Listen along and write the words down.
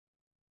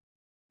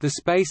The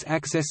Space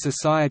Access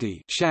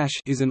Society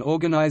is an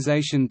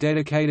organization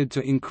dedicated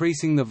to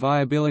increasing the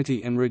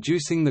viability and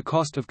reducing the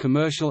cost of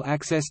commercial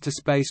access to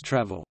space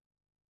travel.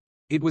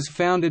 It was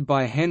founded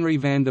by Henry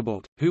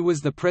Vanderbilt, who was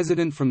the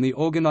president from the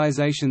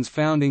organization's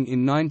founding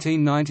in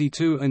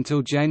 1992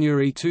 until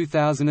January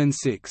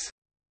 2006.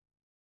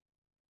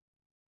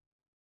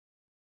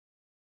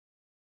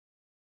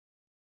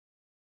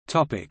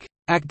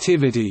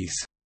 Activities.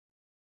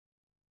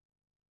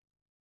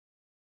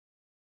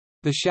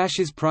 The SHASH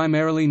is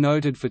primarily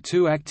noted for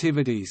two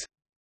activities: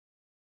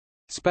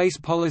 space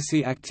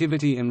policy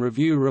activity and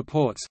review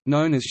reports,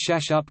 known as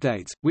SHASH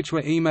updates, which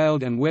were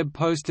emailed and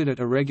web-posted at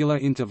irregular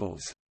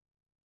intervals.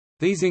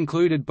 These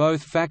included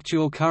both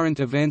factual current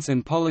events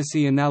and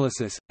policy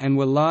analysis, and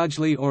were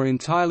largely or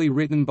entirely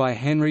written by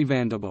Henry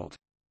Vanderbilt.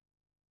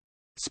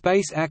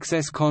 Space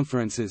Access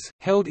Conferences,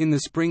 held in the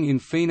spring in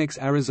Phoenix,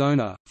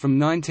 Arizona, from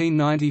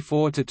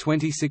 1994 to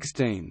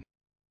 2016.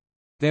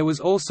 There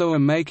was also a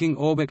Making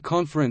Orbit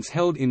conference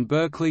held in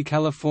Berkeley,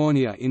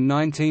 California in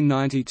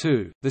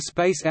 1992. The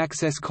Space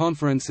Access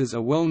Conferences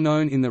are well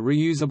known in the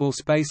reusable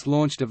space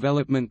launch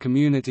development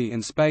community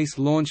and space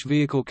launch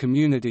vehicle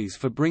communities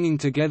for bringing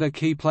together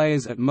key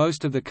players at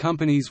most of the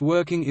companies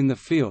working in the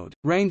field,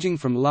 ranging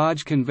from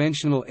large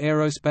conventional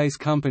aerospace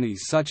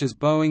companies such as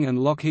Boeing and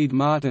Lockheed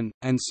Martin,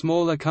 and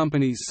smaller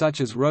companies such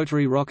as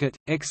Rotary Rocket,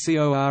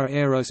 XCOR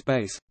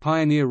Aerospace,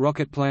 Pioneer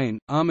Rocketplane,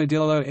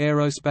 Armadillo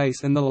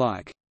Aerospace and the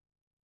like.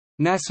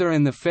 NASA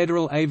and the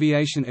Federal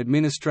Aviation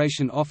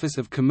Administration Office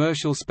of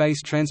Commercial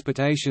Space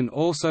Transportation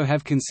also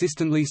have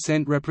consistently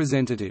sent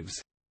representatives.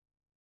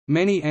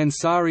 Many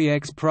Ansari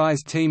X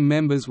Prize team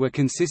members were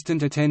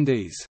consistent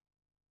attendees.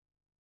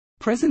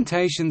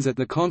 Presentations at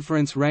the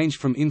conference range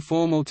from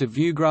informal to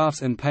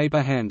viewgraphs and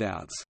paper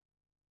handouts.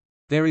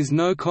 There is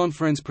no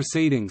conference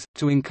proceedings,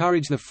 to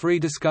encourage the free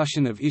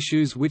discussion of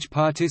issues which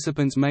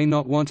participants may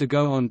not want to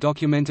go on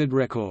documented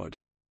record.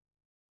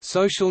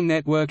 Social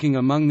networking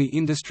among the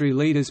industry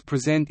leaders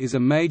present is a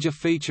major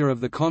feature of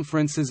the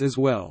conferences as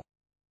well.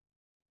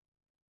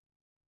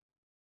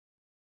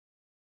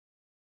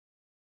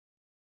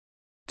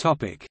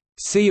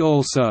 See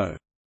also: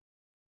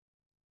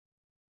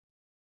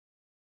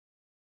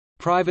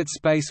 private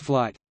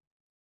spaceflight,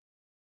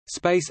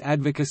 space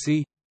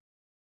advocacy,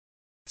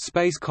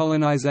 space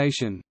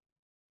colonization,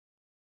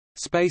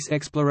 space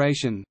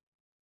exploration,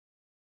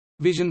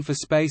 vision for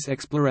space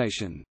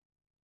exploration.